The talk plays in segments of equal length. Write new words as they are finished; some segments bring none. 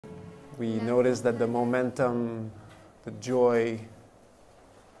we noticed that the momentum, the joy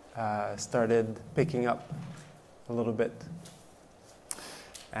started picking up a little bit.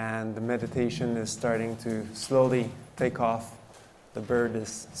 And the meditation is starting to slowly take off. The bird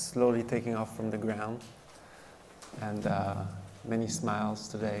is slowly taking off from the ground. And many smiles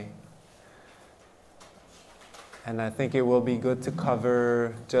today. And I think it will be good to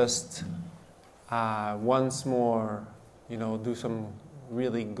cover just once more, do some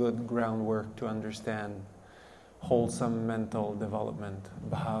really good groundwork to understand wholesome mental development,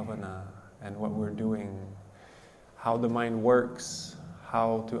 bhavana, and what we're doing, how the mind works,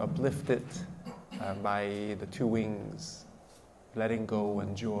 how to uplift it by the two wings, letting go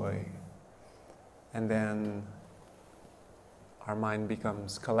and joy. And then our mind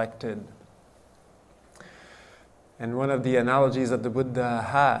becomes collected. And one of the analogies that the Buddha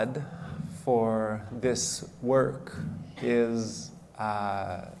had for this work is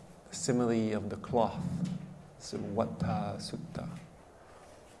the simile of the cloth, Vata Sutta,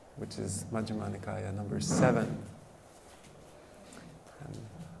 which is Majjhima Nikaya number 7. And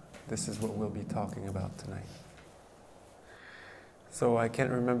this is what we'll be talking about tonight. So I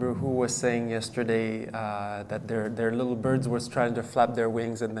can't remember who was saying yesterday that their little birds were trying to flap their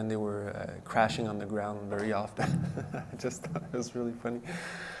wings and then they were crashing on the ground very often. I just thought it was really funny.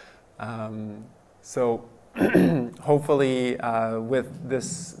 So hopefully with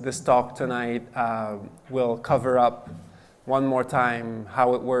this talk tonight, we'll cover up one more time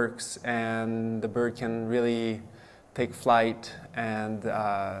how it works, and the bird can really take flight, and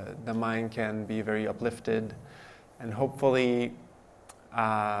the mind can be very uplifted, and hopefully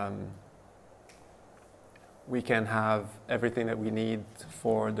we can have everything that we need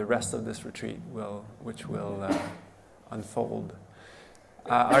for the rest of this retreat, which will unfold.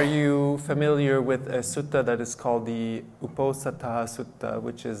 Are you familiar with a sutta that is called the Uposatha Sutta,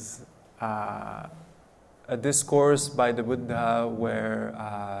 which is a discourse by the Buddha where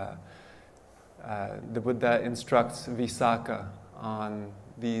the Buddha instructs Visakha on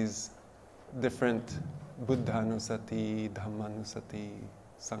these different Buddhanusati, Dhammanusati,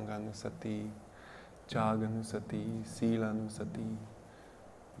 Sanghanusati, Jaganusati, Silanusati,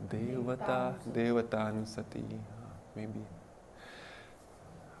 Devatanusati, maybe.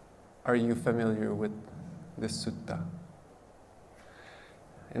 Are you familiar with this sutta?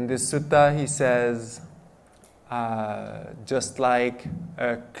 In this sutta, he says, just like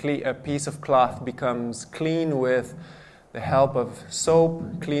a piece of cloth becomes clean with the help of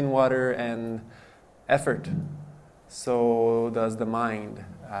soap, clean water, and effort, so does the mind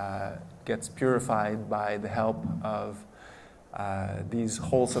gets purified by the help of these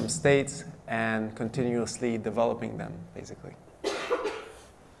wholesome states and continuously developing them, basically.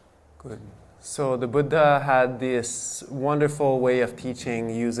 Good. So the Buddha had this wonderful way of teaching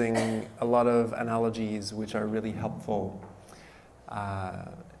using a lot of analogies which are really helpful.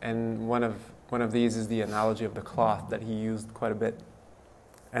 And one of these is the analogy of the cloth that he used quite a bit.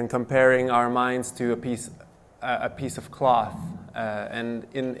 And comparing our minds to a piece of cloth. And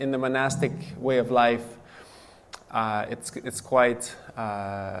in the monastic way of life, it's quite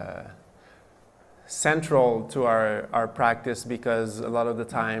central to our practice, because a lot of the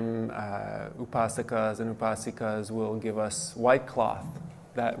time upasakas and upasikas will give us white cloth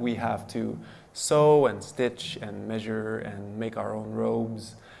that we have to sew and stitch and measure and make our own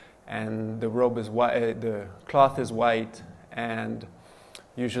robes. And the robe is white, the cloth is white, and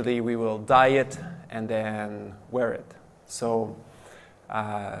usually we will dye it and then wear it. So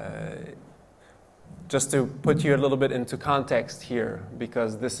just to put you a little bit into context here,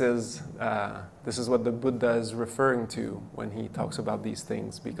 because this is what the Buddha is referring to when he talks about these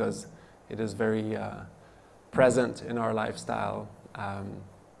things, because it is very present in our lifestyle.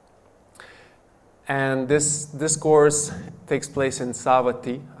 And this discourse takes place in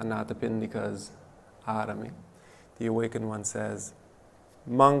Savatthi, Anathapindika's Ārāmaya. The awakened one says,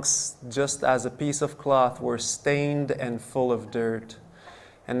 "Monks, just as a piece of cloth, were stained and full of dirt,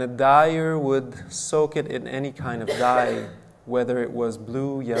 and the dyer would soak it in any kind of dye, whether it was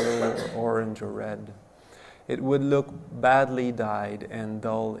blue, yellow, or orange, or red. It would look badly dyed and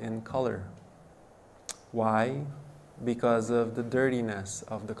dull in color. Why? Because of the dirtiness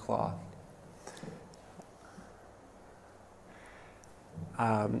of the cloth."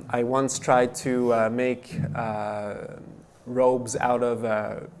 I once tried to make robes out of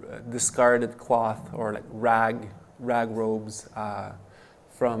discarded cloth, or like rag robes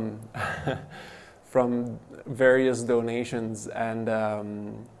from from various donations, and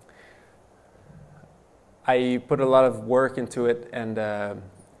I put a lot of work into it, and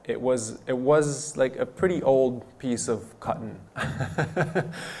it was like a pretty old piece of cotton.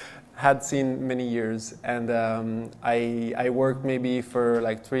 had seen many years, and I worked maybe for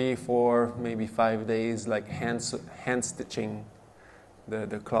like 3, 4, maybe 5 days, like hand stitching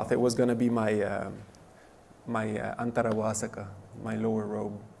the cloth. It was going to be my my antaravasaka, my lower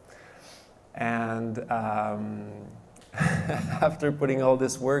robe, and after putting all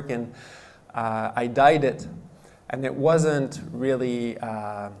this work in, I dyed it, and it wasn't really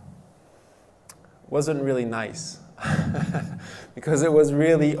nice. Because it was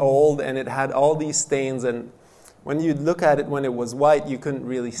really old and it had all these stains, and when you look at it when it was white, you couldn't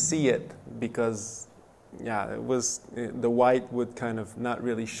really see it because, yeah, it was, the white would kind of not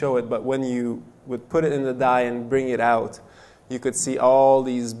really show it, but when you would put it in the dye and bring it out, you could see all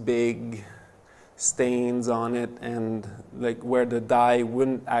these big stains on it, and like where the dye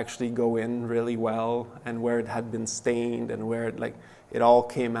wouldn't actually go in really well, and where it had been stained, and where it all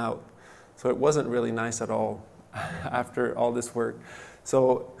came out. So it wasn't really nice at all after all this work.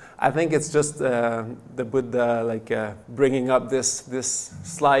 So I think it's just the Buddha bringing up this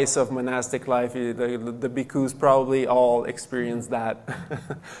slice of monastic life. The bhikkhus probably all experienced that,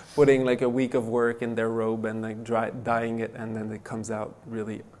 putting like a week of work in their robe and like dyeing it, and then it comes out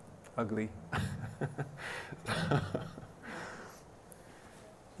really ugly.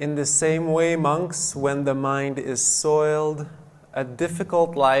 In the same way, monks, when the mind is soiled, a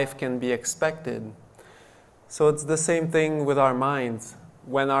difficult life can be expected. So it's the same thing with our minds.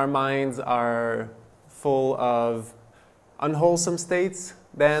 When our minds are full of unwholesome states,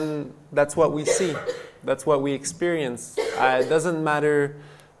 then that's what we see. That's what we experience. It doesn't matter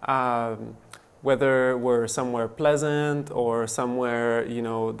whether we're somewhere pleasant or somewhere,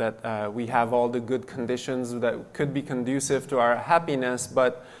 that we have all the good conditions that could be conducive to our happiness,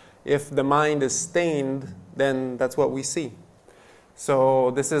 but if the mind is stained, then that's what we see.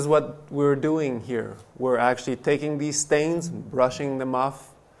 So this is what we're doing here. We're actually taking these stains, brushing them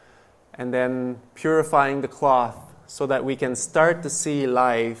off, and then purifying the cloth so that we can start to see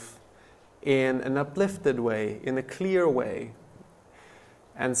life in an uplifted way, in a clear way.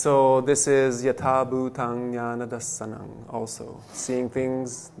 And so this is yatha bhutang jnana dassanam, also seeing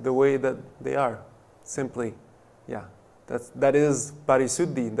things the way that they are, simply. Yeah, that is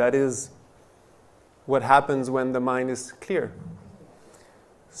parisuddhi. That is what happens when the mind is clear.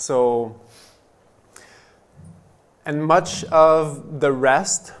 So, and much of the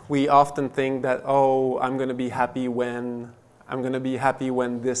rest, we often think that, oh, I'm going to be happy when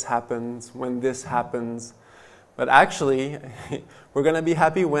this happens, when this happens. But actually, we're going to be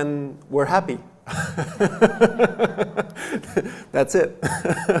happy when we're happy. That's it.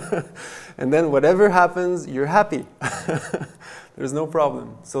 And then whatever happens, you're happy. There's no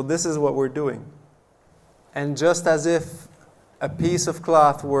problem. So this is what we're doing. And just as if a piece of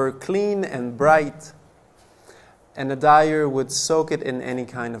cloth were clean and bright, and a dyer would soak it in any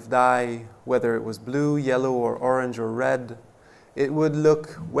kind of dye, whether it was blue, yellow, or orange, or red, it would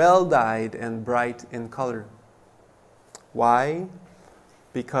look well dyed and bright in color. Why?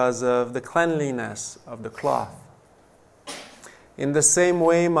 Because of the cleanliness of the cloth. In the same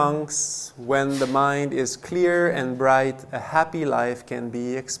way, monks, when the mind is clear and bright, a happy life can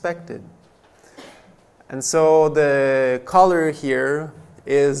be expected. And so the color here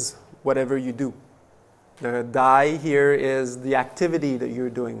is whatever you do. The dye here is the activity that you're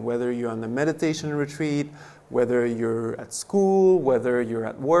doing, whether you're on a meditation retreat, whether you're at school, whether you're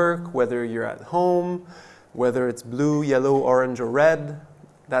at work, whether you're at home, whether it's blue, yellow, orange, or red.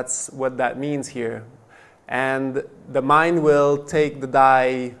 That's what that means here. And the mind will take the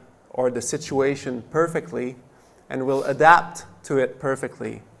dye or the situation perfectly and will adapt to it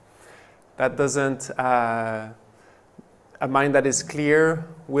perfectly. That doesn't, a mind that is clear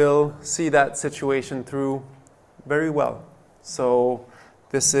will see that situation through very well. So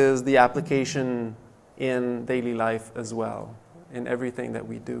this is the application in daily life as well, in everything that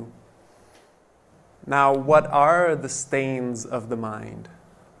we do. Now, what are the stains of the mind?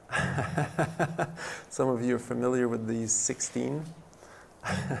 Some of you are familiar with these 16.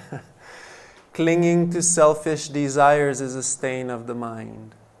 Clinging to selfish desires is a stain of the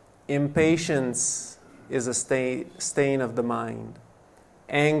mind. Impatience is a stain of the mind.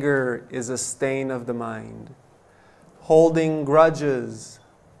 Anger is a stain of the mind. Holding grudges,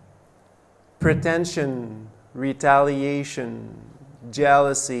 pretension, retaliation,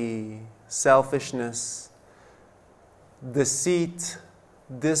 jealousy, selfishness, deceit,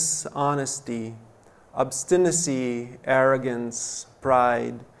 dishonesty, obstinacy, arrogance,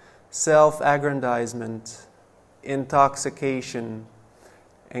 pride, self-aggrandizement, intoxication,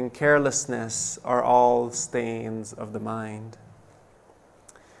 and carelessness are all stains of the mind.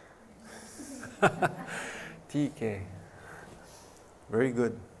 TK. Very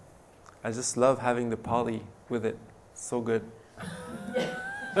good. I just love having the Pali with it. So good.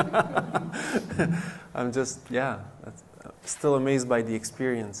 I'm still amazed by the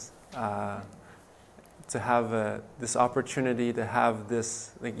experience. To have this opportunity to have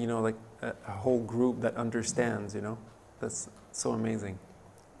this, a whole group that understands, That's so amazing.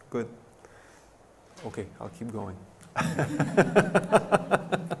 Good. Okay, I'll keep going.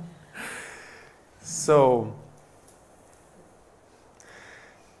 So,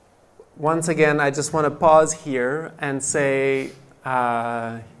 once again, I just want to pause here and say,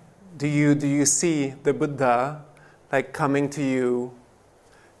 do you see the Buddha coming to you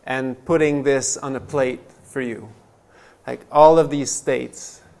and putting this on a plate for you? Like all of these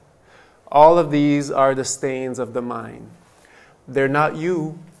states, all of these are the stains of the mind. They're not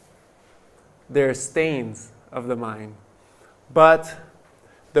you, they're stains of the mind. But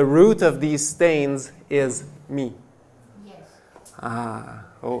the root of these stains is me. Yes.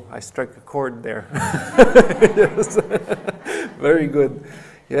 I struck a chord there. Yes. Very good.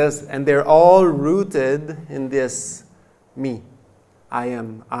 Yes, and they're all rooted in this me. I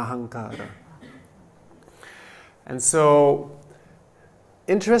am, ahankara. And so,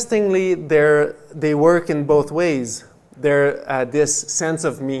 interestingly, they work in both ways. They're this sense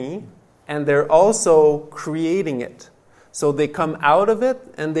of me, and they're also creating it. So they come out of it,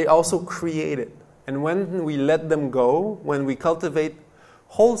 and they also create it. And when we let them go, when we cultivate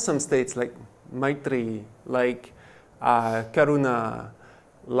wholesome states like maitri, like karuna,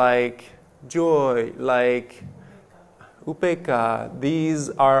 like joy, like upeka, these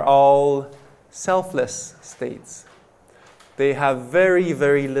are all selfless states. They have very,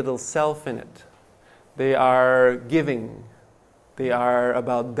 very little self in it. They are giving. They are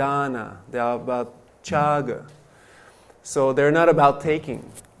about dana. They are about chaga. So they're not about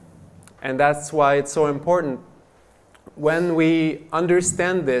taking. And that's why it's so important. When we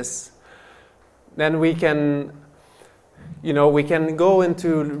understand this, then we can go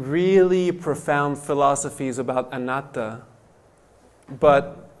into really profound philosophies about anatta.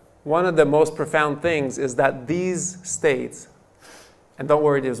 But one of the most profound things is that these states, and don't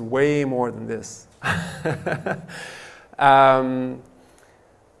worry, there's way more than this.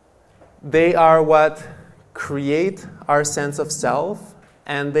 They are what create our sense of self,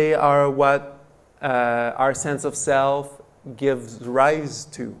 and they are what our sense of self gives rise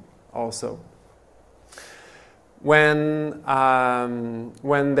to also. When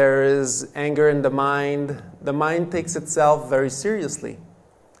there is anger in the mind takes itself very seriously.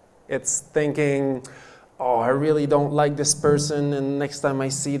 It's thinking, oh, I really don't like this person, and next time I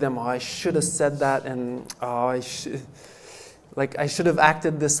see them, oh, I should have said that, and oh, I should have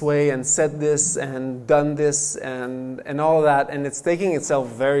acted this way and said this and done this and all that, and it's taking itself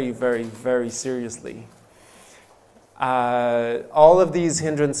very, very, very seriously. All of these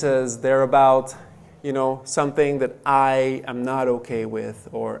hindrances, they're about, something that I am not okay with,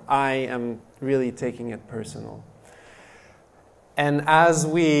 or I am really taking it personal. And as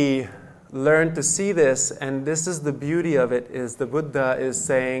we learn to see this, and this is the beauty of it, is the Buddha is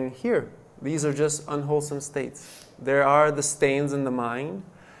saying, here, these are just unwholesome states. There are the stains in the mind,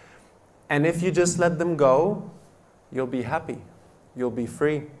 and if you just let them go, you'll be happy. You'll be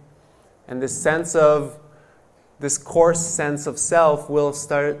free. And this coarse sense of self will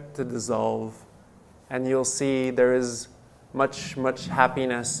start to dissolve. And you'll see there is much, much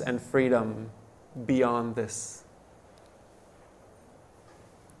happiness and freedom beyond this.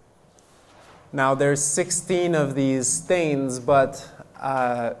 Now there's 16 of these stains, but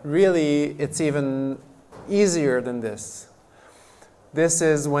really it's even easier than this. This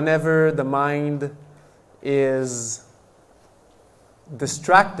is whenever the mind is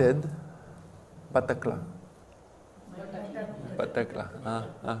distracted, batakla.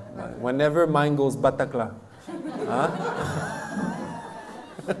 Batakla. Whenever mind goes batakla.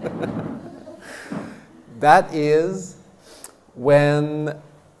 That is when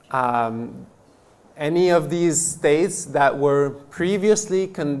any of these states that were previously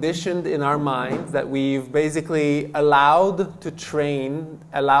conditioned in our minds, that we've basically allowed to train,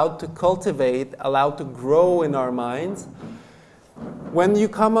 allowed to cultivate, allowed to grow in our minds, when you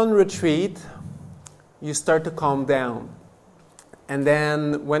come on retreat, you start to calm down. And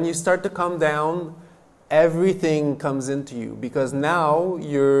then when you start to calm down, everything comes into you, because now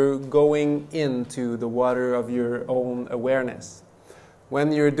you're going into the water of your own awareness.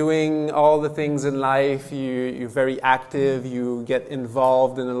 When you're doing all the things in life, you're very active, you get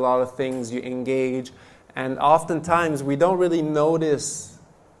involved in a lot of things, you engage, and oftentimes we don't really notice,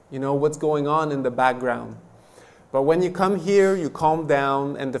 what's going on in the background. But when you come here, you calm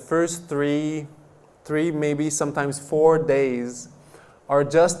down, and the first three, maybe sometimes 4 days are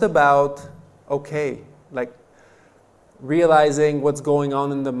just about, okay, like realizing what's going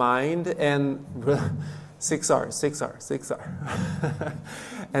on in the mind and 6R.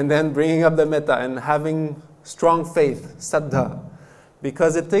 And then bringing up the metta and having strong faith, saddha,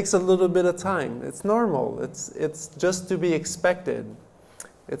 because it takes a little bit of time. It's normal. It's just to be expected.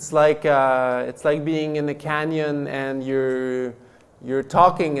 It's like being in a canyon and you're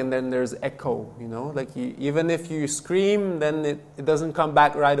talking and then there's echo, you know? Like even if you scream, then it doesn't come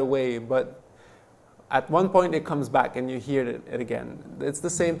back right away, but at one point it comes back and you hear it again. It's the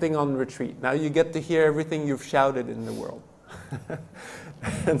same thing on retreat. Now you get to hear everything you've shouted in the world.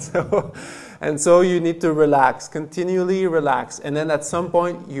 and so you need to relax, continually relax. And then at some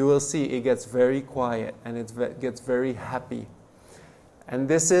point you will see it gets very quiet and it gets very happy. And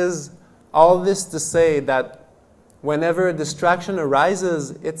this is all this to say that whenever a distraction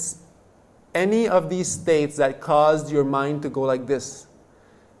arises, it's any of these states that caused your mind to go like this.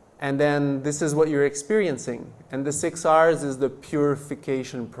 And then this is what you're experiencing. And the 6 R's is the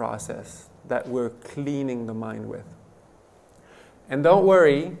purification process that we're cleaning the mind with. And don't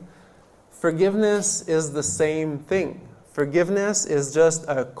worry, forgiveness is the same thing. Forgiveness is just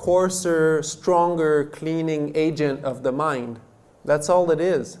a coarser, stronger cleaning agent of the mind. That's all it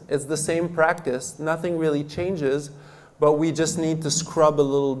is. It's the same practice. Nothing really changes, but we just need to scrub a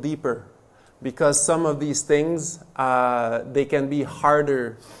little deeper. Because some of these things, they can be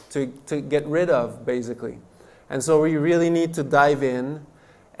harder to get rid of, basically. And so we really need to dive in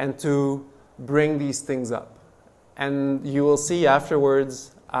and to bring these things up. And you will see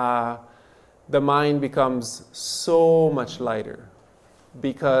afterwards, the mind becomes so much lighter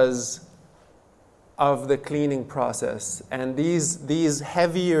because of the cleaning process. And these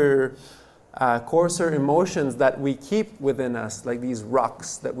heavier, coarser emotions that we keep within us, like these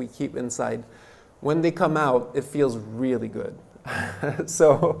rocks that we keep inside, when they come out, it feels really good.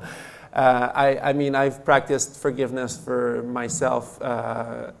 So, I mean, I've practiced forgiveness for myself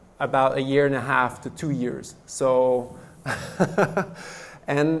about 1.5 to 2 years. So,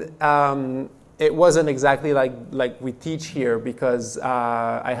 and it wasn't exactly like we teach here, because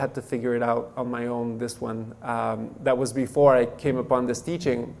I had to figure it out on my own, this one. That was before I came upon this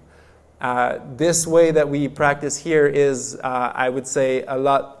teaching. This way that we practice here is, I would say,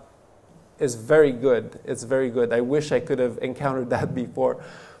 is very good. It's very good. I wish I could have encountered that before.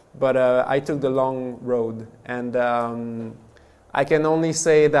 But I took the long road. And I can only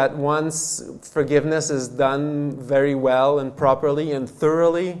say that once forgiveness is done very well and properly and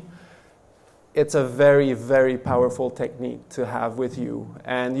thoroughly, it's a very, very powerful technique to have with you.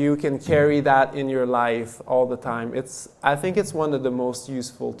 And you can carry that in your life all the time. I think it's one of the most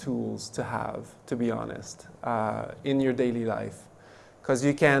useful tools to have, to be honest, in your daily life. Because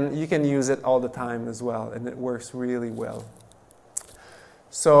you can use it all the time as well, and it works really well.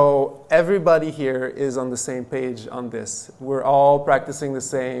 So everybody here is on the same page on this. We're all practicing the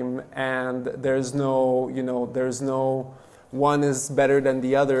same, and there's no one is better than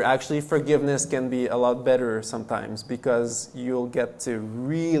the other. Actually, forgiveness can be a lot better sometimes, because you'll get to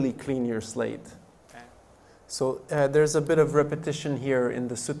really clean your slate. So there's a bit of repetition here in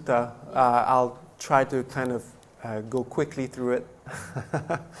the sutta. I'll try to kind of go quickly through it.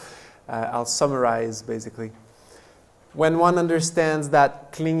 I'll summarize, basically. When one understands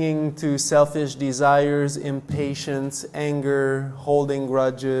that clinging to selfish desires, impatience, anger, holding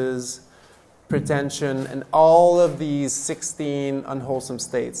grudges, pretension, and all of these 16 unwholesome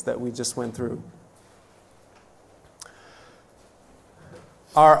states that we just went through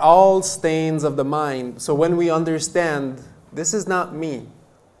are all stains of the mind. So when we understand, this is not me,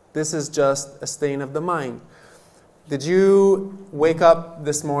 this is just a stain of the mind. Did you wake up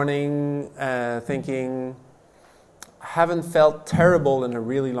this morning thinking, I haven't felt terrible in a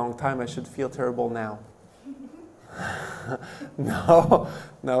really long time, I should feel terrible now? No.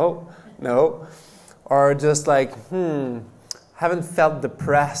 Or just like, haven't felt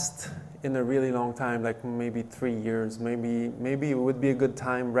depressed in a really long time, like maybe 3 years. Maybe it would be a good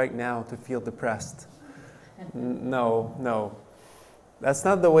time right now to feel depressed. No. That's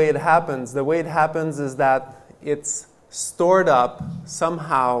not the way it happens. The way it happens is that it's stored up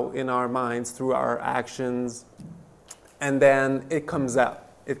somehow in our minds through our actions, and then it comes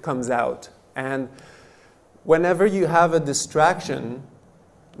out. And whenever you have a distraction,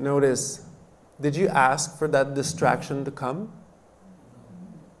 notice, did you ask for that distraction to come?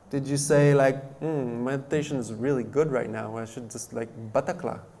 Did you say like, meditation is really good right now, I should just like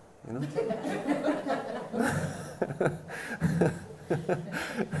batakla, you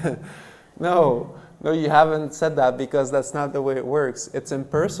know? No, you haven't said that, because that's not the way it works. It's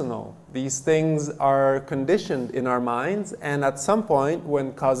impersonal. These things are conditioned in our minds, and at some point,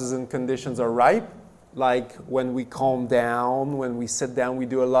 when causes and conditions are ripe, like when we calm down, when we sit down, we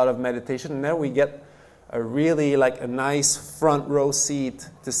do a lot of meditation, and then we get a really a nice front row seat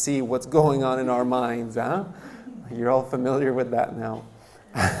to see what's going on in our minds. Huh? You're all familiar with that now.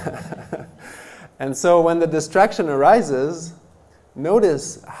 And so when the distraction arises,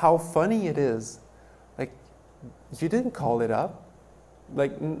 notice how funny it is. You didn't call it up.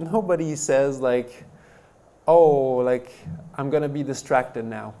 Nobody says oh, I'm going to be distracted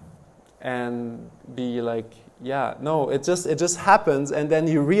now. And be yeah. No, it just happens, and then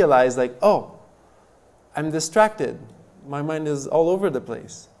you realize oh, I'm distracted. My mind is all over the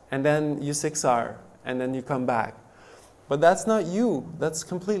place. And then you 6R, and then you come back. But that's not you. That's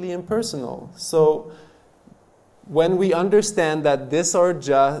completely impersonal. So when we understand that these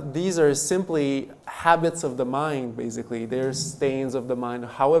are simply habits of the mind, basically, they're stains of the mind,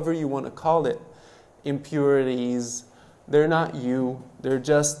 however you want to call it, impurities, they're not you. They're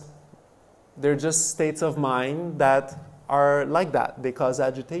just states of mind that are like that. They cause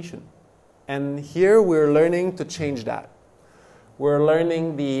agitation. And here we're learning to change that. We're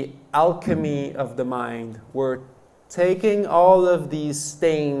learning the alchemy of the mind. We're taking all of these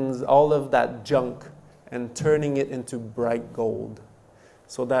stains, all of that junk, and turning it into bright gold,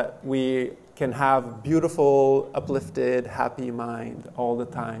 so that we can have beautiful, uplifted, happy mind all the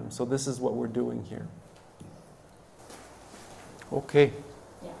time. So this is what we're doing here. Okay.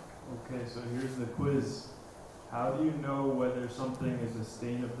 Yeah. Okay, so here's the quiz. How do you know whether something is a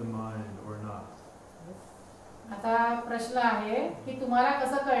stain of the mind or not? आता प्रश्न आहे की तुम्हाला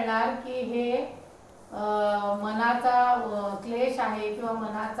कसं कळणार की हे मनाचा क्लेश आहे किंवा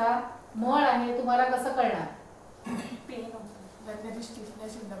मनाचा मळ आहे, तुम्हाला कसं कळणार? Pain when there is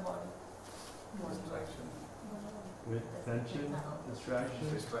stiffness in the body. Distraction. With tension, distraction,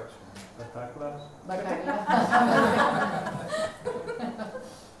 batakla?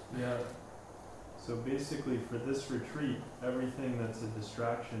 Yeah. So basically for this retreat, everything that's a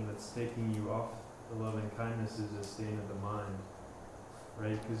distraction that's taking you off the loving kindness is a stain of the mind,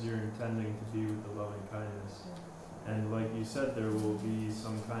 right? Because you're intending to be with the loving kindness. And like you said, there will be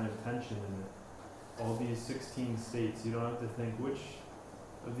some kind of tension in it. All these 16 states, you don't have to think which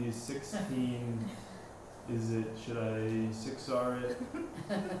of these 16 is it, should I 6R it?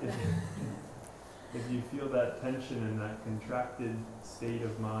 If you feel that tension and that contracted state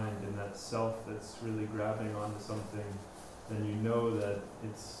of mind and that self that's really grabbing onto something, then you know that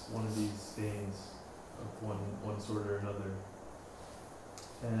it's one of these stains of one sort or another.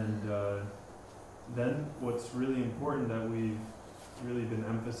 And then what's really important that we've really been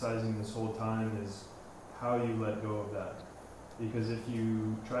emphasizing this whole time is how you let go of that. Because if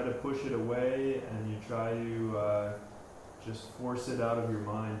you try to push it away and you try to just force it out of your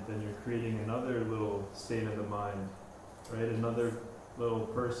mind, then you're creating another little stain of the mind, right? Another little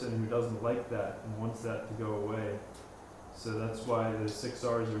person who doesn't like that and wants that to go away. So that's why the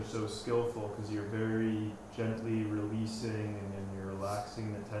 6Rs are so skillful, because you're very gently releasing and you're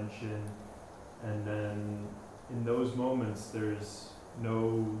relaxing the tension. And then in those moments, there's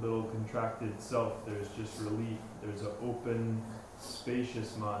no little contracted self, there's just relief. There's an open,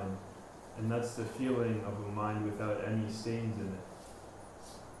 spacious mind. And that's the feeling of a mind without any stains in it.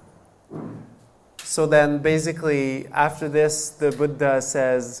 So then basically after this, the Buddha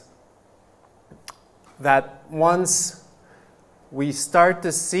says that once we start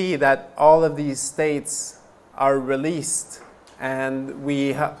to see that all of these states are released and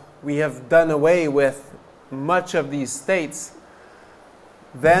we have done away with much of these states,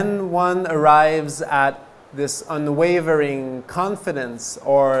 then one arrives at this unwavering confidence,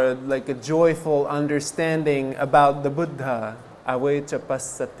 or like a joyful understanding about the Buddha, avecca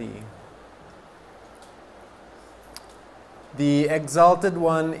passati. The exalted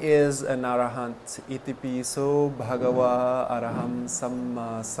one is an arahant. Itipiso bhagava araham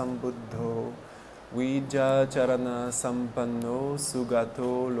samma sambuddho vijja charana sampanno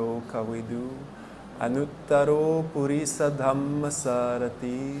sugato lokavidu anuttaro purisa dhamma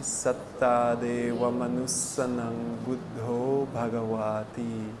sarati satta deva manussanang buddho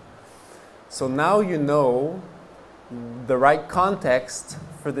bhagavati. So now you know the right context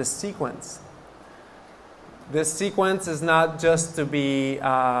for this sequence. This sequence is not just to be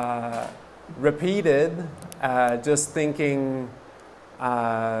repeated, just thinking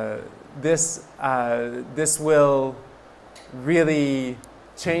this will really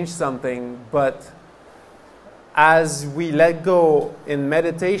change something, but as we let go in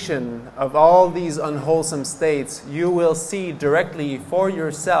meditation of all these unwholesome states, you will see directly for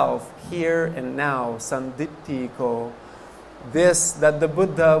yourself, here and now, sanditthiko, this, that the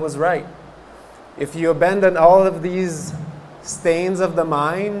Buddha was right. If you abandon all of these stains of the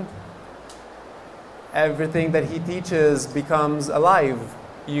mind, everything that he teaches becomes alive.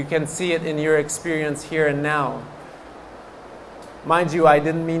 You can see it in your experience here and now. Mind you, I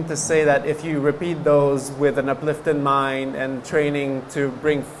didn't mean to say that if you repeat those with an uplifted mind and training to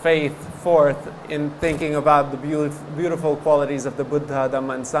bring faith forth in thinking about the beautiful qualities of the Buddha,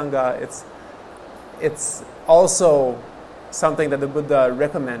 Dhamma, and Sangha, it's also something that the Buddha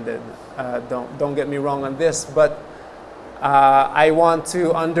recommended. Don't get me wrong on this, but I want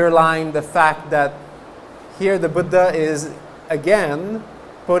to underline the fact that here the Buddha is again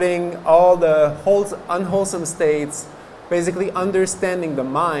putting all the unwholesome states, basically understanding the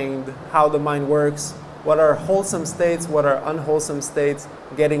mind, how the mind works, what are wholesome states, what are unwholesome states,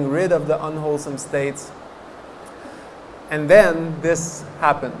 getting rid of the unwholesome states. And then this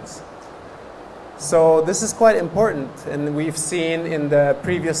happens. So this is quite important, and we've seen in the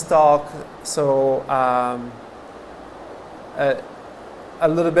previous talk, so a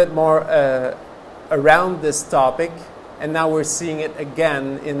little bit more around this topic, and now we're seeing it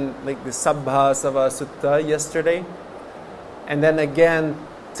again in like the Sabbhasava Sutta yesterday. And then again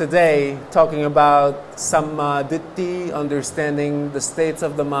today, talking about Samma Ditti, understanding the states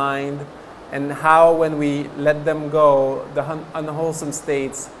of the mind, and how when we let them go, the unwholesome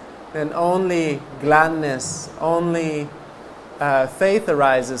states, then only gladness, only faith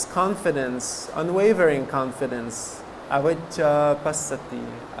arises, confidence, unwavering confidence. Avicca passati.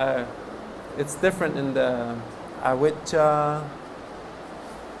 It's different in the avicca.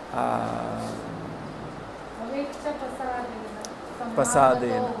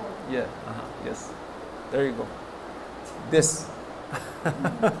 Pasadena. Yeah. Yes. There you go. This.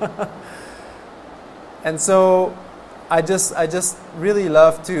 And so, I just really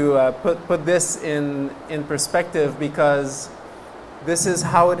love to put this in perspective, because this is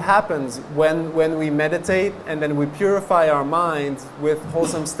how it happens when we meditate and then we purify our minds with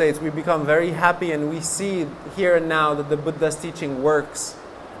wholesome states. We become very happy, and we see here and now that the Buddha's teaching works,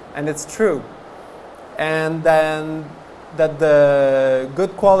 and it's true. And then that the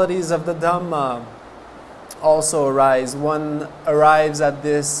good qualities of the Dhamma also arise. One arrives at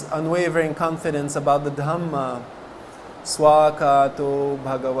this unwavering confidence about the Dhamma. Swakato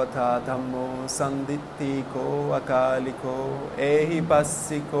Bhagavata Dhammo Sandittiko Akaliko Ehi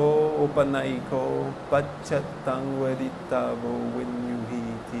Passiko Upanaiko Pachattang Vedittavo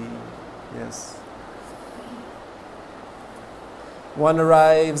Vinyuhiti. Yes. One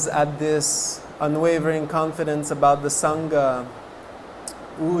arrives at this unwavering confidence about the Sangha.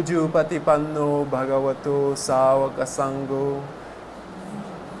 Uju Patipanno Bhagavato Sāvaka Sangho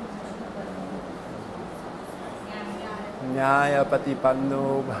Nyaya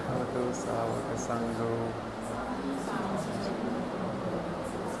Patipanno Bhagavato Sāvaka Sangho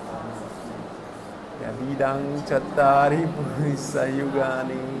Yadidang Chattari Purisa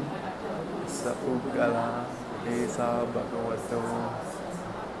Yugani Sa Uggala Esa Bhagavato.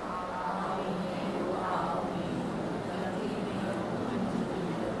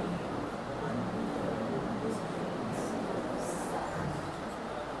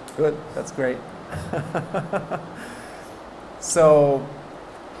 Good, that's great. So,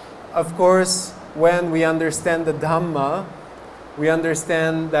 of course, when we understand the Dhamma, we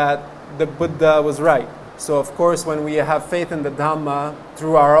understand that the Buddha was right. So, of course, when we have faith in the Dhamma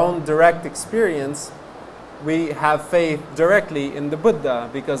through our own direct experience, we have faith directly in the Buddha,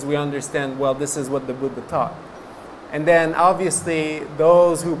 because we understand, well, this is what the Buddha taught. And then, obviously,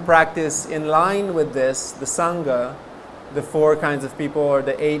 those who practice in line with this, the Sangha, the 4 kinds of people, or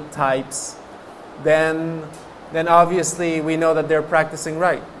the 8 types, then obviously we know that they're practicing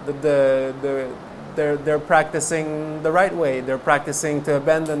right. They're practicing the right way. They're practicing to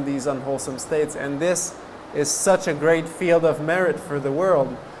abandon these unwholesome states. And this is such a great field of merit for the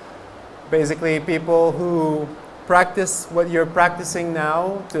world. Basically, people who practice what you're practicing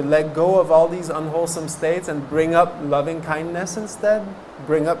now, to let go of all these unwholesome states and bring up loving kindness instead,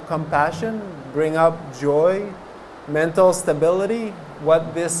 bring up compassion, bring up joy, mental stability,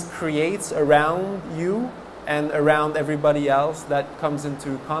 what this creates around you and around everybody else that comes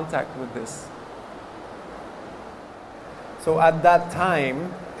into contact with this. So at that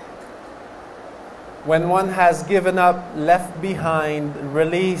time, when one has given up, left behind,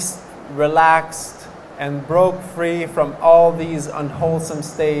 released, relaxed, and broke free from all these unwholesome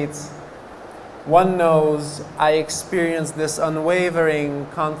states, one knows, I experience this unwavering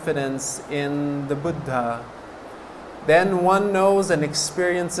confidence in the Buddha, Then one knows and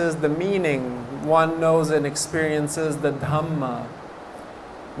experiences the meaning. One knows and experiences the Dhamma.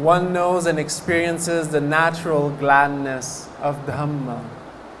 One knows and experiences the natural gladness of Dhamma.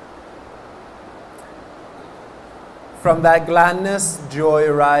 From that gladness, joy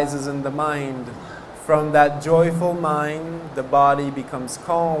arises in the mind. From that joyful mind, the body becomes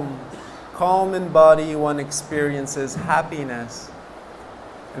calm. Calm in body, one experiences happiness.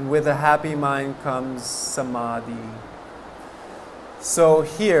 And with a happy mind comes samadhi. So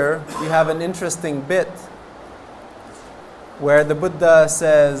here we have an interesting bit where the Buddha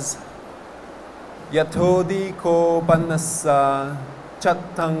says, Yathodhi ko pannassa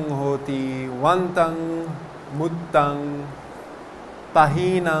chattang hoti vantang muttang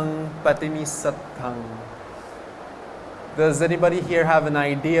pahinang patinisattang. Does anybody here have an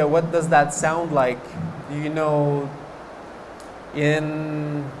idea? What does that sound like? Do you know,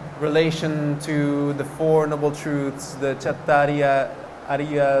 in relation to the Four Noble Truths, the Chattariya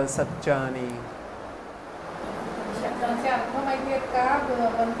Ariya Satchani? शब्दांचे अर्थ माहिती आहेत का?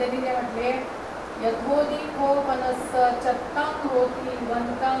 बंतेने जे म्हटले, यथोदी खो मनस्स चत्तं होती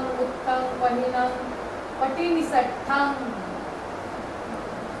वंतं उत्तं पहिनं पटिनिसट्ठं.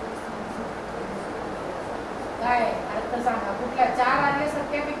 काय अर्थ सांगा? कुठल्या चार आर्य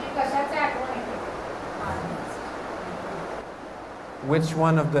सत्यापैकी कशाचे आठवण येते? Which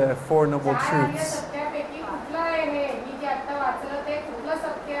one of the Four Noble चार आर्य Truths? सत्यापैकी कुठलं आहे हे? मी जे आता वाचलं ते कुठलं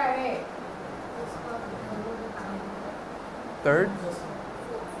सत्य आहे? Third?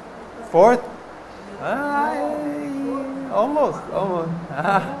 Fourth? Almost.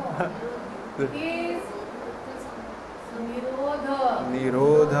 It is Nirodha.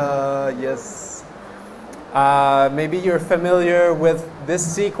 Nirodha, yes. Maybe you're familiar with this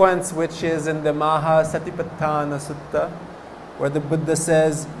sequence, which is in the Maha Satipatthana Sutta, where the Buddha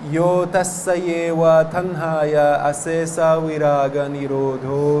says, Yo tassayeva tanhaya asesa viraga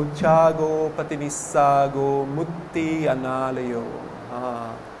nirodho chago patinissago mutti analayo.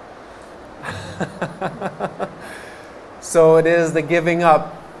 So it is the giving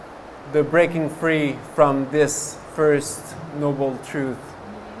up, the breaking free from this first noble truth.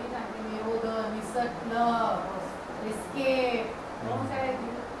 Nirodha, nisatna, escape. Don't let it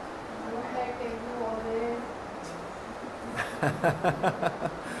do all this.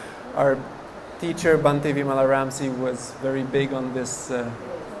 Our teacher Bhante Vimalaramsi was very big on this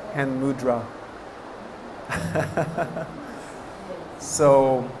hand mudra.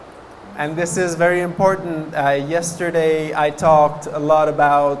 So, and this is very important. Yesterday I talked a lot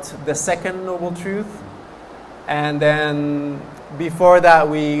about the second noble truth, and then before that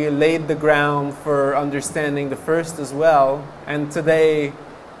we laid the ground for understanding the first as well. And today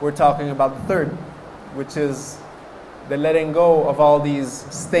we're talking about the third, which is the letting go of all these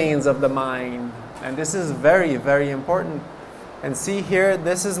stains of the mind. And this is very, very important. And see here,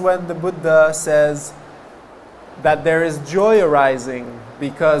 this is when the Buddha says that there is joy arising,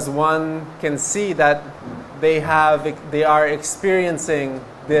 because one can see that they are experiencing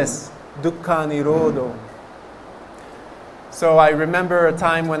this dukkha nirodho. So I remember a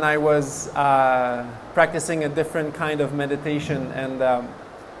time when I was practicing a different kind of meditation, and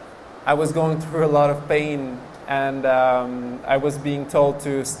I was going through a lot of pain, and I was being told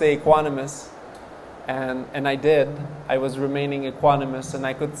to stay equanimous, and I did. I was remaining equanimous, and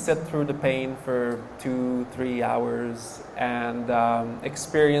I could sit through the pain for 2-3 hours and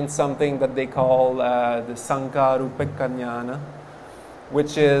experience something that they call the Sankarupekka,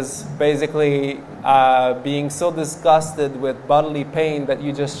 which is basically being so disgusted with bodily pain that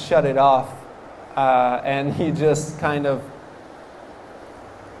you just shut it off, and you just kind of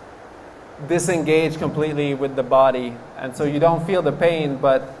disengage completely with the body, and so you don't feel the pain,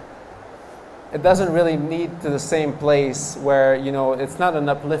 but it doesn't really lead to the same place where, you know, it's not an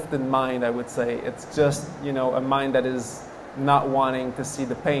uplifted mind, I would say. It's just, you know, a mind that is not wanting to see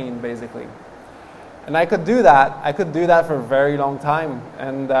the pain, basically. And I could do that. I could do that for a very long time.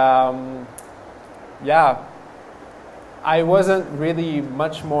 And yeah, I wasn't really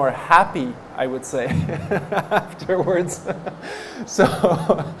much more happy, I would say, afterwards. So,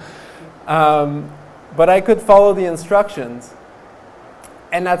 but I could follow the instructions.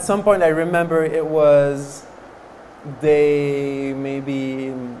 And at some point I remember it was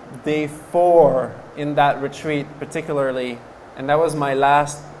maybe day 4 in that retreat particularly. And that was my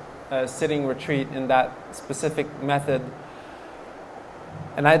last sitting retreat in that specific method.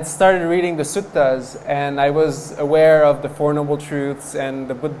 And I'd started reading the suttas, and I was aware of the Four Noble Truths and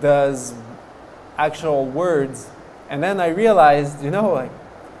the Buddha's actual words. And then I realized, you know, like,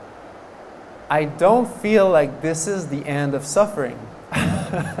 I don't feel like this is the end of suffering.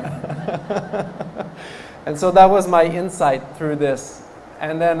 And so that was my insight through this.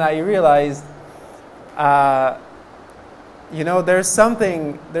 And then I realized, there's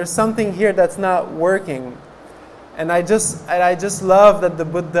something here that's not working. And I just love that the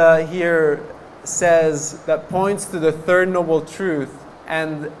Buddha here says, that points to the third noble truth,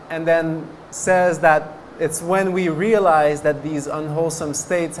 and then says that it's when we realize that these unwholesome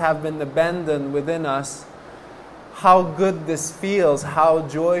states have been abandoned within us, how good this feels, how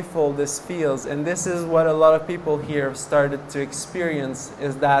joyful this feels. And this is what a lot of people here have started to experience,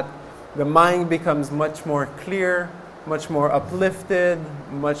 is that the mind becomes much more clear, much more uplifted,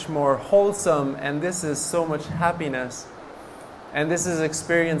 much more wholesome, and this is so much happiness. And this is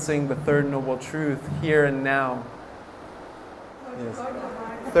experiencing the third noble truth here and now. Yes.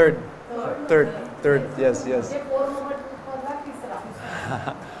 Third, yes.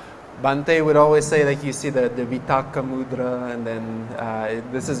 Bhante would always say, like, you see the Vitaka Mudra, and then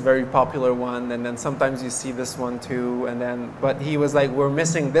this is a very popular one, and then sometimes you see this one too, but he was like, we're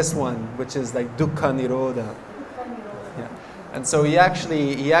missing this one, which is like Dukkha Nirodha. Yeah. And so he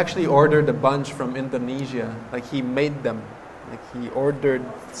actually ordered a bunch from Indonesia, like he made them. Like he ordered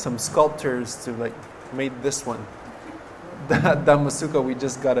some sculptors to like made this one. Dhamma Sukha, we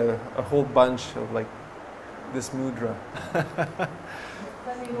just got a whole bunch of like this mudra.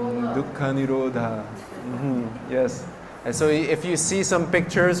 Dukkha Nirodha. Yes. And so if you see some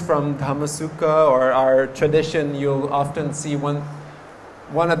pictures from Dhamma Sukha or our tradition, you'll often see one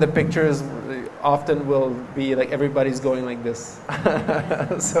of the pictures often will be like everybody's going like this.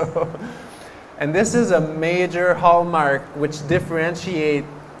 And this is a major hallmark which differentiate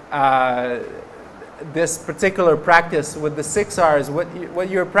this particular practice with the 6 R's. What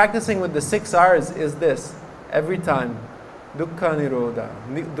you're practicing with the 6 R's is this, every time. Dukkha Nirodha,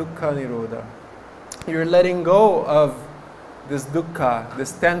 Dukkha Nirodha. You're letting go of this dukkha,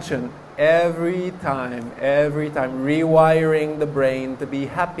 this tension, every time, rewiring the brain to be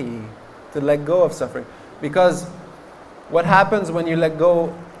happy, to let go of suffering. Because what happens when you let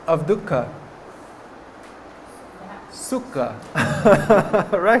go of dukkha? Sukha.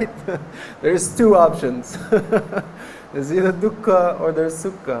 Right? There's 2 options. There's either dukkha or there's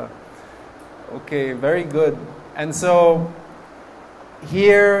sukha. Okay, very good. And so,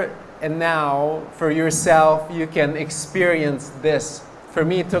 here and now, for yourself, you can experience this. For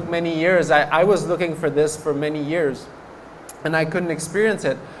me, it took many years. I was looking for this for many years, and I couldn't experience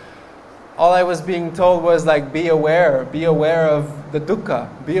it. All I was being told was like, be aware of the dukkha,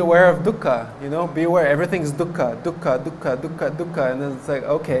 be aware of dukkha, be aware, everything's dukkha, and then it's like,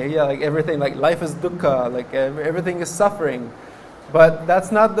 okay, yeah, like everything, like life is dukkha, like everything is suffering. But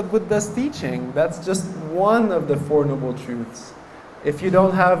that's not the Buddha's teaching. That's just one of the 4 noble truths. If you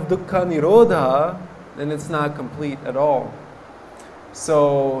don't have dukkha nirodha, then it's not complete at all.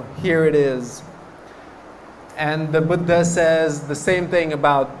 So here it is. And the Buddha says the same thing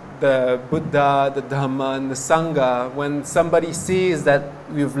about the Buddha, the Dhamma, and the Sangha. When somebody sees that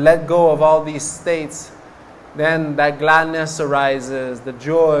we've let go of all these states, then that gladness arises, the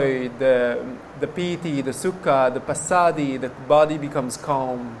joy, the piti, the sukha, the pasadi, the body becomes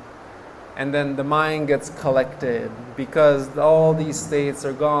calm. And then the mind gets collected because all these states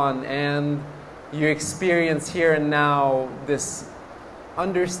are gone, and you experience here and now this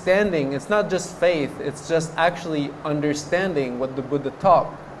understanding. It's not just faith, it's just actually understanding what the Buddha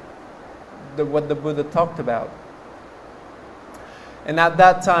taught, what the Buddha talked about. And at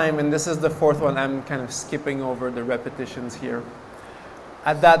that time, and this is the 4th one, I'm kind of skipping over the repetitions here.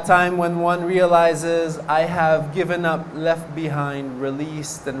 At that time, when one realizes, I have given up, left behind,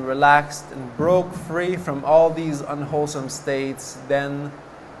 released and relaxed and broke free from all these unwholesome states, then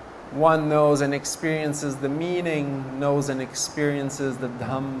one knows and experiences the meaning, knows and experiences the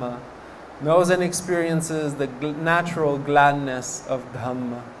Dhamma, knows and experiences the natural gladness of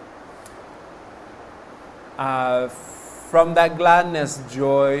Dhamma. From that gladness,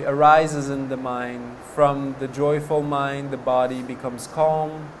 joy arises in the mind. From the joyful mind, the body becomes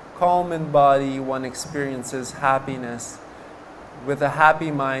calm. Calm in body, one experiences happiness. With a happy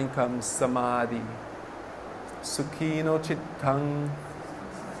mind comes samadhi. Sukhino chittang.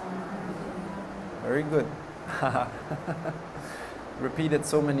 Very good. Repeat it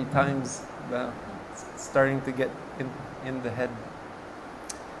so many times. It's starting to get in the head.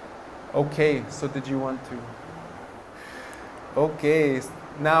 Okay, so did you want to? Okay,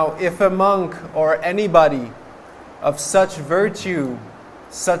 now if a monk or anybody of such virtue,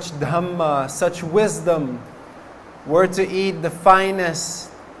 such Dhamma, such wisdom were to eat the finest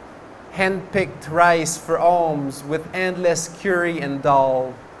hand-picked rice for alms with endless curry and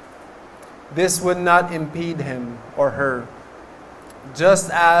dal, this would not impede him or her. Just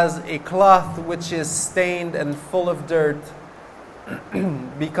as a cloth which is stained and full of dirt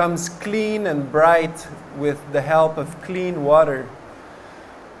becomes clean and bright with the help of clean water,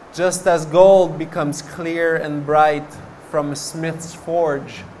 just as gold becomes clear and bright from a smith's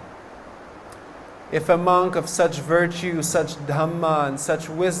forge. If a monk of such virtue, such Dhamma, and such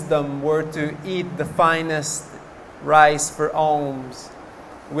wisdom were to eat the finest rice for alms,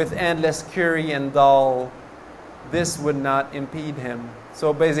 with endless curry and dal, this would not impede him.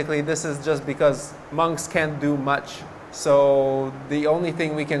 So basically, this is just because monks can't do much. So the only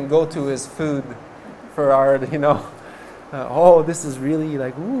thing we can go to is food for our, oh, this is really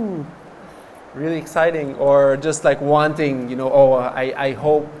like, ooh, really exciting. Or just like wanting, oh, I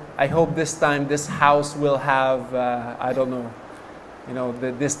hope this time this house will have, I don't know,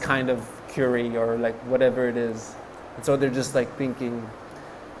 this kind of curry or like whatever it is. And so they're just like thinking.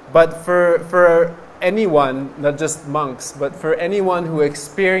 But for anyone, not just monks, but for anyone who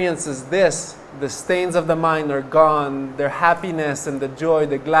experiences this, the stains of the mind are gone, their happiness and the joy,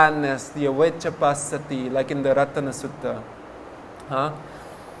 the gladness, the avechapasati, like in the Ratana Sutta,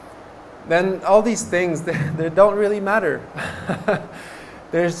 then all these things, they don't really matter.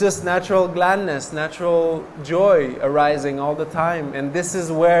 There's just natural gladness, natural joy arising all the time. And this is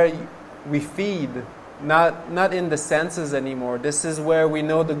where we feed, not in the senses anymore. This is where we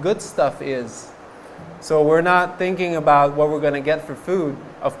know the good stuff is. So we're not thinking about what we're going to get for food.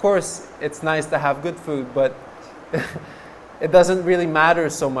 Of course, it's nice to have good food, but it doesn't really matter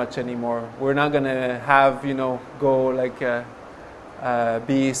so much anymore. We're not going to have, go like,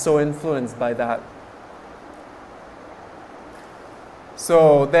 be so influenced by that.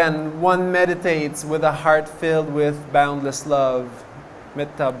 So then one meditates with a heart filled with boundless love,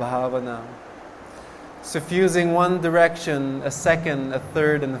 metta bhavana, suffusing one direction, a second, a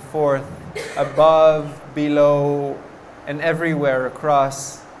third, and a fourth, above, below, and everywhere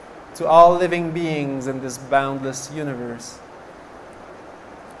across, to all living beings in this boundless universe.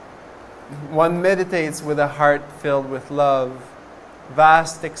 One meditates with a heart filled with love,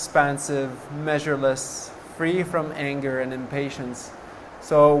 vast, expansive, measureless, free from anger and impatience.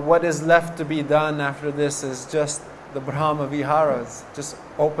 So what is left to be done after this is just the Brahma Viharas, just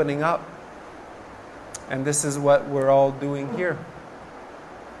opening up. And this is what we're all doing here.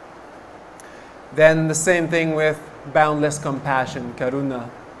 Then the same thing with boundless compassion, karuna.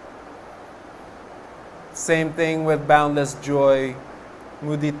 Same thing with boundless joy,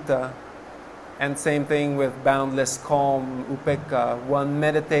 mudita. And same thing with boundless calm, upekkha. One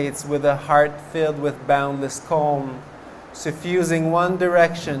meditates with a heart filled with boundless calm, suffusing one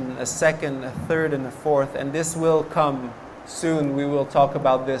direction, a second, a third, and a fourth. And this will come soon. We will talk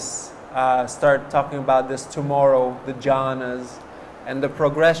about this, start talking about this tomorrow, the jhanas, and the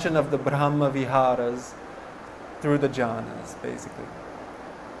progression of the Brahma Viharas through the jhanas, basically.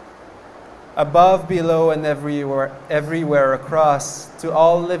 Above, below, and everywhere across, to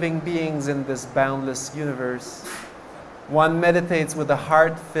all living beings in this boundless universe, one meditates with a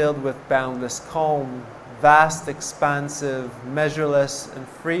heart filled with boundless calm, vast, expansive, measureless, and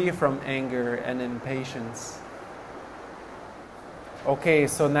free from anger and impatience. Okay,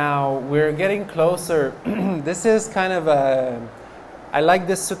 so now we're getting closer. This is kind of a... I like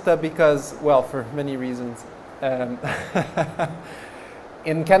this sutta because, well, for many reasons.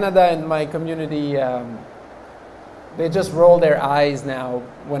 In Canada, in my community, they just roll their eyes now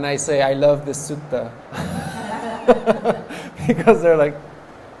when I say I love this sutta. Because they're like,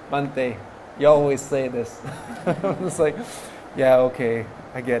 Bhante, you always say this. It's like, yeah, okay,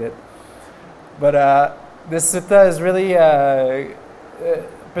 I get it. But this sutta is really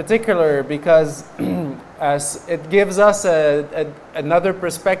particular because as it gives us another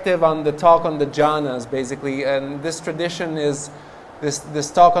perspective on the talk on the jhanas, basically. And this tradition is this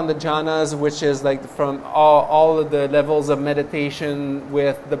talk on the jhanas, which is like from all of the levels of meditation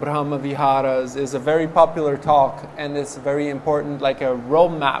with the Brahma Viharas, is a very popular talk, and it's very important, like a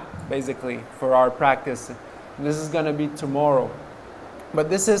roadmap, basically, for our practice. And this is going to be tomorrow.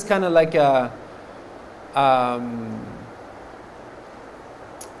 But this is kind of like a... I'm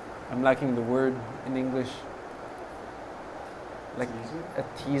lacking the word in English. Like a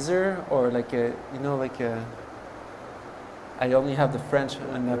teaser, or like a, like a... I only have the French,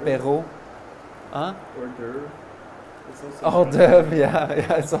 an apéro. Huh? Hors d'oeuvre. Hors d'oeuvre, yeah,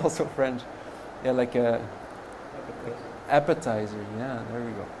 it's also French. Yeah, like a appetizer. Yeah, there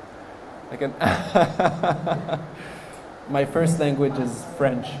we go. Like an my first language is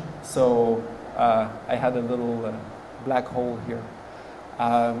French, so I had a little black hole here.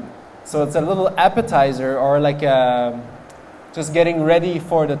 So it's a little appetizer, or like just getting ready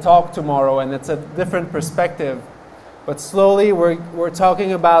for the talk tomorrow, and it's a different perspective. But slowly we're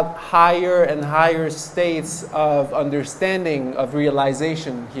talking about higher and higher states of understanding, of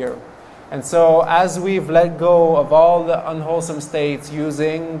realization here. And so as we've let go of all the unwholesome states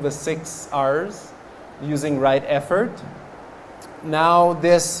using the 6 R's, using right effort, now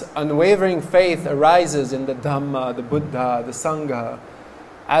this unwavering faith arises in the Dhamma, the Buddha, the Sangha,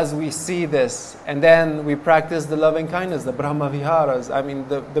 as we see this. And then we practice the loving kindness, the Brahma Viharas. I mean,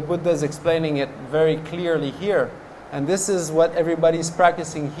 the Buddha is explaining it very clearly here. And this is what everybody's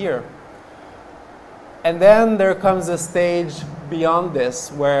practicing here. And then there comes a stage beyond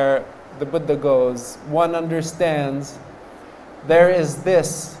this where the Buddha goes, one understands there is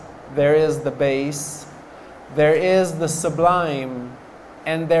this, there is the base, there is the sublime,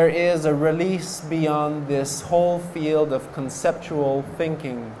 and there is a release beyond this whole field of conceptual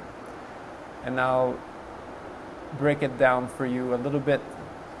thinking. And I'll break it down for you a little bit.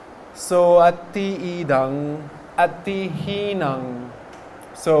 So ati idang, ati hinang.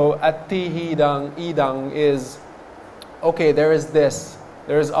 So ati idang is, okay, there is this.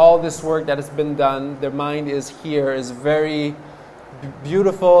 There is all this work that has been done. Their mind is here, is very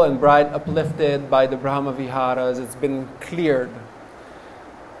beautiful and bright, uplifted by the Brahma Viharas. It's been cleared.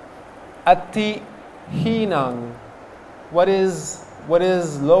 Ati hinang. What is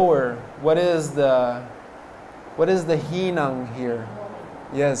lower? What is the hinang here?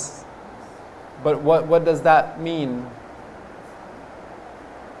 Yes. But what does that mean?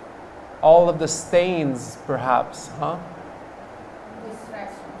 All of the stains, perhaps, huh?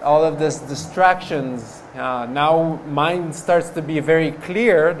 All of this distractions. Now mind starts to be very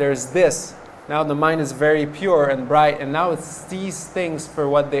clear. There's this. Now the mind is very pure and bright, and now it sees things for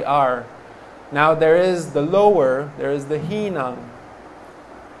what they are. Now there is the lower, there is the hinang.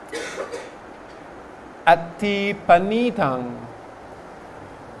 Ati panitang.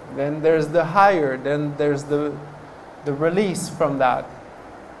 Then there's the higher, then there's the release from that.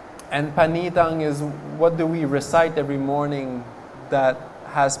 And panitang is, what do we recite every morning that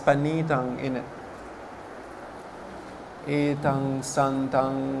has panitang in it? Etang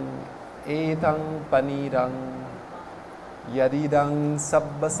santang, etang panitang, yadidang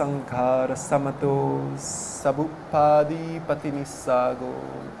sabba sankhara samato, sabupadi patinisago,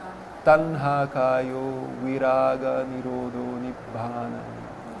 tanha kayo viraga nirodo nibbana.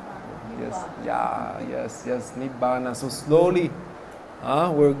 Yes, nibbana. So slowly,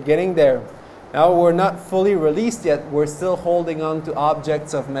 we're getting there. Now we're not fully released yet. We're still holding on to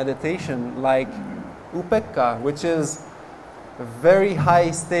objects of meditation like upekkha, which is a very high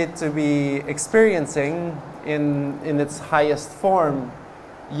state to be experiencing in its highest form.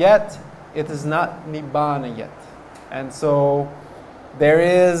 Yet, it is not nibbana yet. And so, there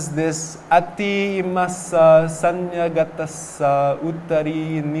is this ati massa sanyagatassa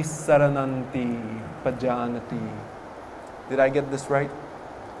uttari nissarananti pajanati. Did I get this right?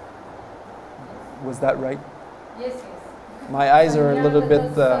 Was that right? Yes. My eyes are a little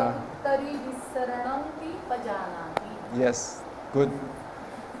bit... Yes, good.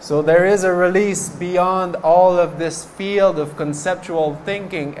 So there is a release beyond all of this field of conceptual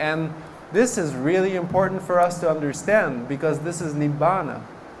thinking, and this is really important for us to understand because this is Nibbana.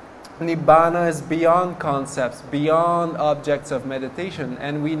 Nibbana is beyond concepts, beyond objects of meditation,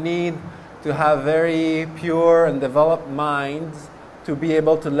 and we need to have very pure and developed minds to be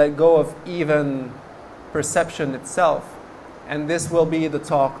able to let go of even perception itself. And this will be the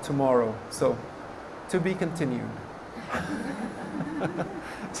talk tomorrow. So, to be continued.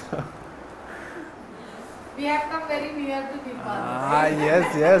 We have come very near to Nibbana.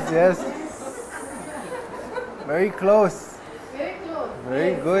 Yes. Very close. Very close.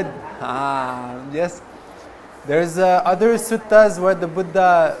 Very good. Yes. There's other suttas where the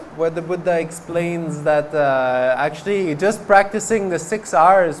Buddha explains that actually just practicing the 6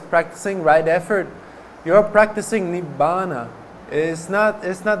 R's, practicing right effort, you're practicing Nibbana. It's not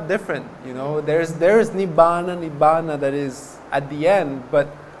different, you know. There's Nibbana that is at the end, but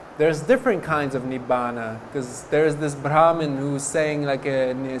there's different kinds of Nibbana, because there's this Brahmin who's saying like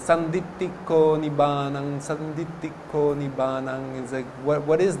Sanditiko Nibbanang. It's like,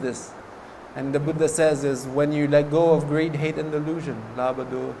 what is this? And the Buddha says is when you let go of greed, hate, and delusion,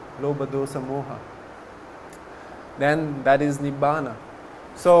 labado, dosa, moha, then that is Nibbana.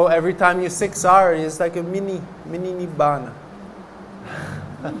 So every time you 6 R, it's like a mini Nibbana.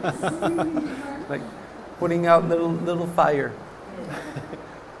 Like putting out little fire.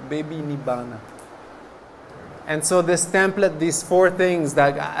 Baby Nibbana. And so this template, these 4 things,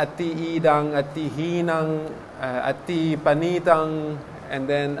 that ati idang, ati hinang, ati panitang, and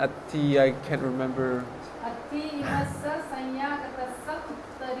then ati, I can't remember. Ati imassa sanyagatassa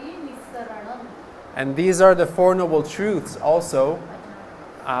uttari nissaranam. And these are the Four Noble Truths also.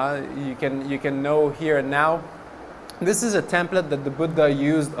 You can know here and now. This is a template that the Buddha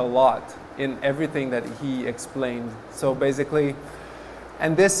used a lot in everything that he explained. So basically,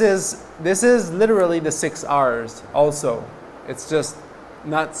 and this is literally the 6 R's also. It's just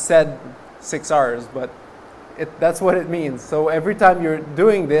not said 6 R's, but that's what it means. So every time you're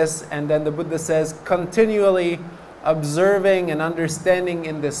doing this, and then the Buddha says, continually observing and understanding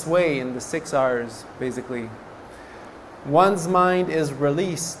in this way, in the 6 R's, basically, one's mind is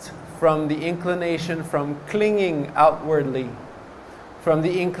released from the inclination from clinging outwardly, from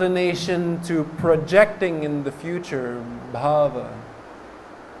the inclination to projecting in the future, bhava,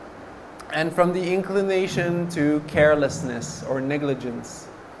 and from the inclination to carelessness or negligence.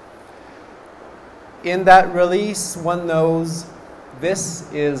 In that release, one knows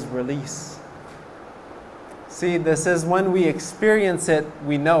this is release. See, this is when we experience it,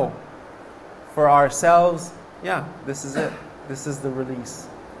 we know. For ourselves, yeah, this is it. This is the release.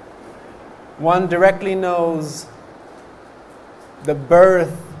 One directly knows the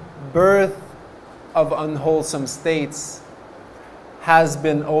birth of unwholesome states has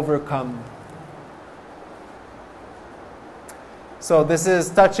been overcome. So this is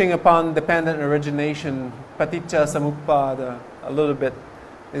touching upon dependent origination, paticca samuppada, a little bit.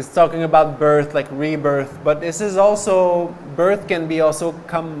 It's talking about birth, like rebirth, but this is also, birth can be also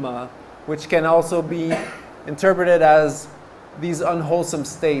kamma, which can also be interpreted as these unwholesome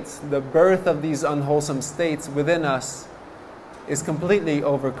states. The birth of these unwholesome states within us is completely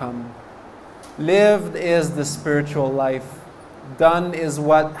overcome. Lived is the spiritual life. Done is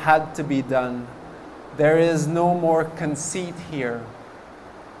what had to be done. There is no more conceit here.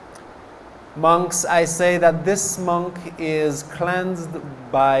 Monks, I say that this monk is cleansed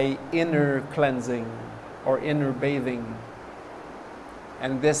by inner cleansing or inner bathing.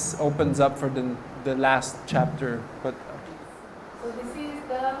 And this opens up for the last chapter. But so this is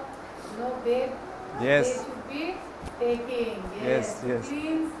the bath. Yes. They should be taking. Yes, yes.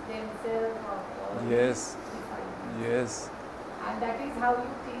 Cleanse themselves of all. Yes. Yes. And that is how you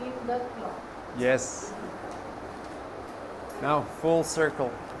clean the cloth. Yes. Now, full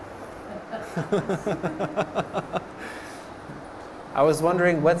circle. I was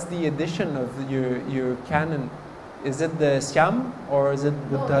wondering, what's the edition of your canon? Is it the Syam or is it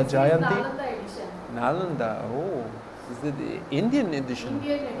Buddha Jayanti? Nalanda edition. Nalanda. Oh, is it the Indian edition?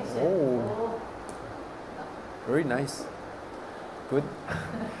 Indian edition. Oh, very nice. Good.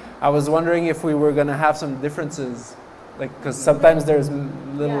 I was wondering if we were gonna have some differences, like because sometimes there's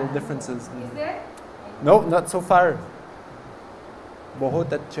little differences. Is there? No, not so far. Bahut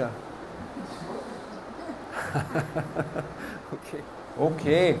acha. Okay.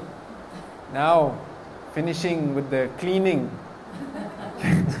 Okay. Now, finishing with the cleaning.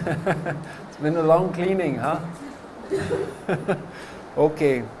 It's been a long cleaning, huh?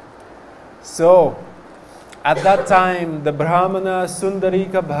 Okay. So, at that time, the Brahmana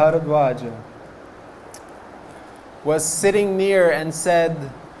Sundarika Bharadwaja was sitting near and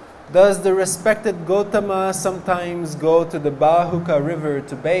said, "Does the respected Gotama sometimes go to the Bahuka river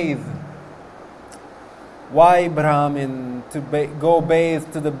to bathe?" "Why, Brahmin, to go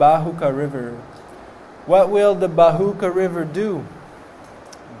bathe to the Bahuka river? What will the Bahuka river do?"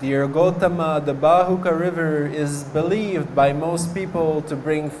 "Dear Gotama, the Bahuka river is believed by most people to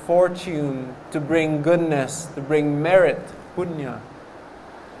bring fortune, to bring goodness, to bring merit, punya.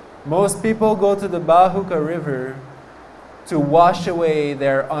 Most people go to the Bahuka river to wash away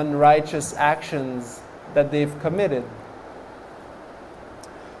their unrighteous actions that they've committed."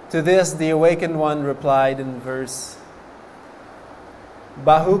 To this, the awakened one replied in verse,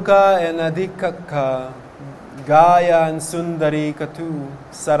 "Bahuka and Adhikaka, Gaya and Sundarika too,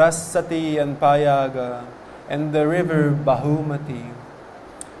 Saraswati and Payaga, and the river Bahumati.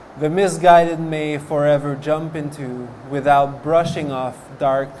 The misguided may forever jump into without brushing off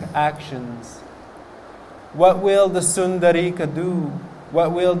dark actions. What will the Sundarika do?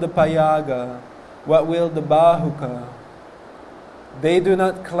 What will the Payaga? What will the Bahuka? They do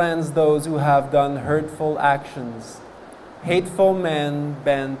not cleanse those who have done hurtful actions, hateful men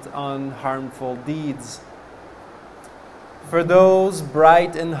bent on harmful deeds. For those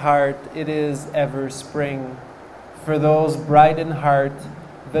bright in heart, it is ever spring. For those bright in heart,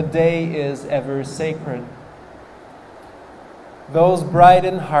 the day is ever sacred. Those bright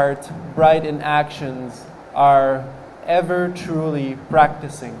in heart, bright in actions, are ever truly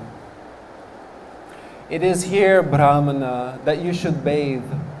practicing. It is here, Brahmana, that you should bathe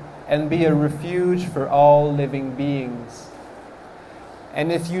and be a refuge for all living beings.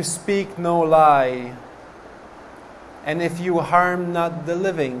 And if you speak no lie, and if you harm not the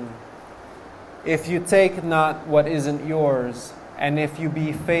living, if you take not what isn't yours, and if you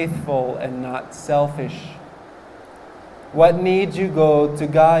be faithful and not selfish, what need you go to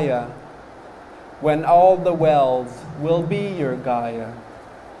Gaya, when all the wells will be your Gaya?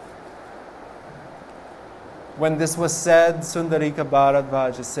 When this was said, Sundarika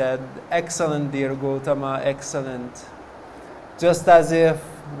Bharadvaja said, "Excellent, dear Gautama, excellent." Just as if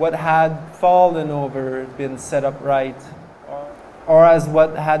what had fallen over been set up right, or as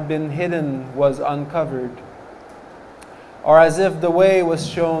what had been hidden was uncovered, or as if the way was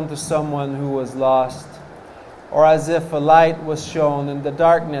shown to someone who was lost, or as if a light was shown in the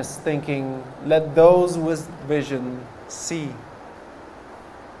darkness, thinking, "Let those with vision see."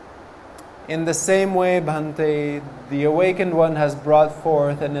 In the same way, Bhante, the awakened one has brought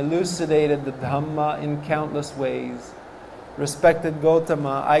forth and elucidated the Dhamma in countless ways. Respected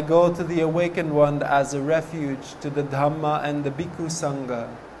Gautama, I go to the awakened one as a refuge to the Dhamma and the Bhikkhu Sangha.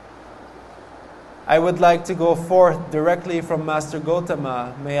 I would like to go forth directly from Master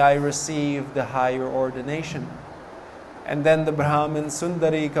Gautama. May I receive the higher ordination. And then the Brahmin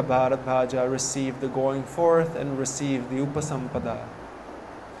Sundarika Bharadvaja received the going forth and received the Upasampada.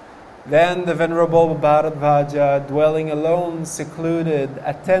 Then the Venerable Bharadvaja, dwelling alone, secluded,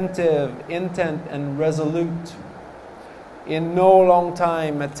 attentive, intent, and resolute, in no long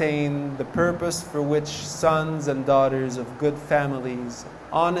time attained the purpose for which sons and daughters of good families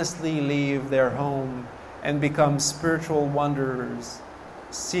honestly leave their home and become spiritual wanderers,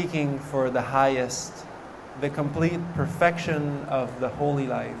 seeking for the highest, the complete perfection of the holy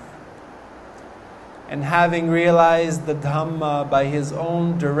life. And having realized the Dhamma by his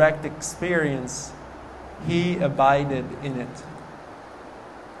own direct experience, he abided in it.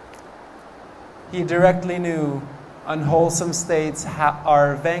 He directly knew unwholesome states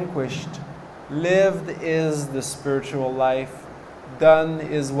are vanquished. Lived is the spiritual life. Done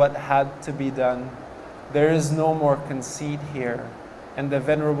is what had to be done. There is no more conceit here. And the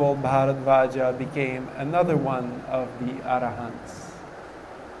Venerable Bharadvaja became another one of the Arahants.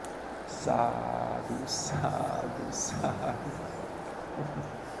 Sadhu, sadhu, sadhu.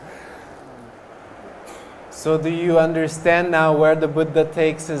 So do you understand now where the Buddha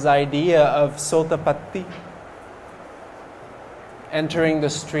takes his idea of Sotapatti? Entering the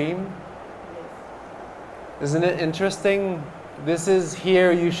stream? Isn't it interesting? This is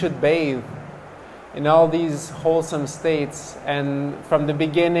here you should bathe in all these wholesome states. And from the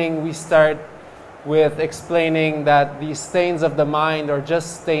beginning we start with explaining that these stains of the mind are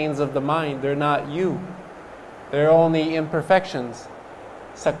just stains of the mind. They're not you. They're only imperfections.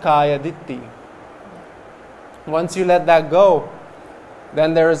 Sakkaya Ditti. Once you let that go,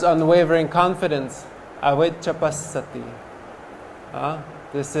 then there is unwavering confidence. Avicca passati.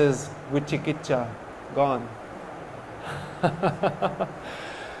 This is Vichikicca, gone.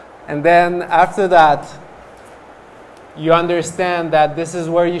 And then after that, you understand that this is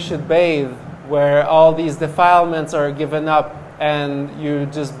where you should bathe, where all these defilements are given up and you're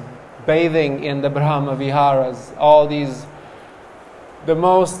just bathing in the Brahma Viharas, all these, the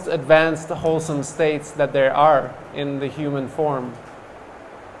most advanced wholesome states that there are in the human form.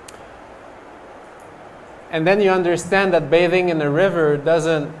 And then you understand that bathing in a river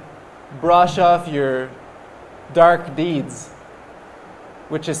doesn't brush off your dark deeds,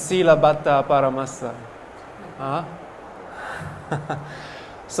 which is Sila Bhatta Paramasa.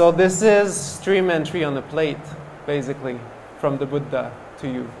 So this is stream entry on the plate, basically, from the Buddha to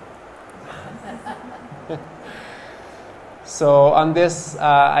you. So on this,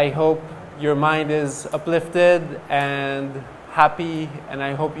 I hope your mind is uplifted and happy, and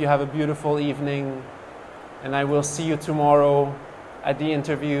I hope you have a beautiful evening. And I will see you tomorrow at the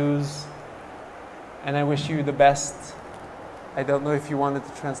interviews, and I wish you the best. I don't know if you wanted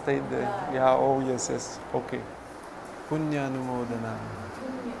to translate the... Yeah, oh yes, yes. Okay. Punya Anumodana.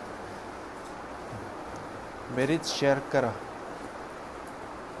 Merit share kara.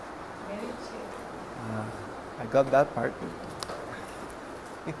 I got that part.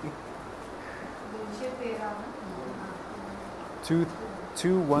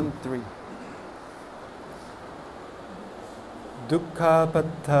 213. Dukkha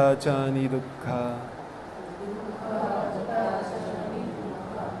pattha jani dukkha,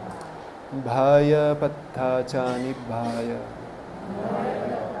 bhaya pattha jani bhaya,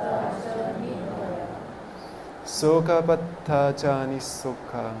 soka pattha jani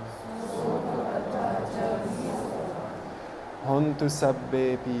sokha, hontu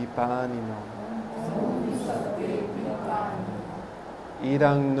sabbe pipanino,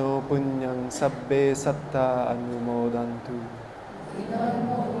 idang no punyang sabbe satta anumodantu.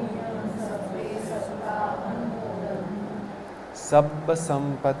 Sabba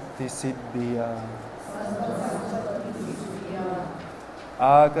sampatti siddhya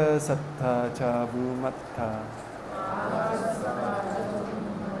Aga sattha cha bhumattha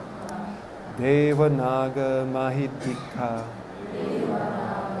Devanaga mahidikha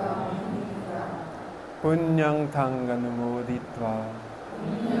Punyang tanganamoditva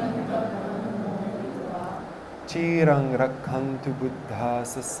Chirang rakhantu buddha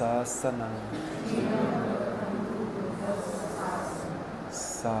sasanam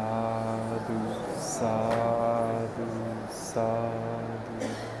Sadhu, sadhu, sadhu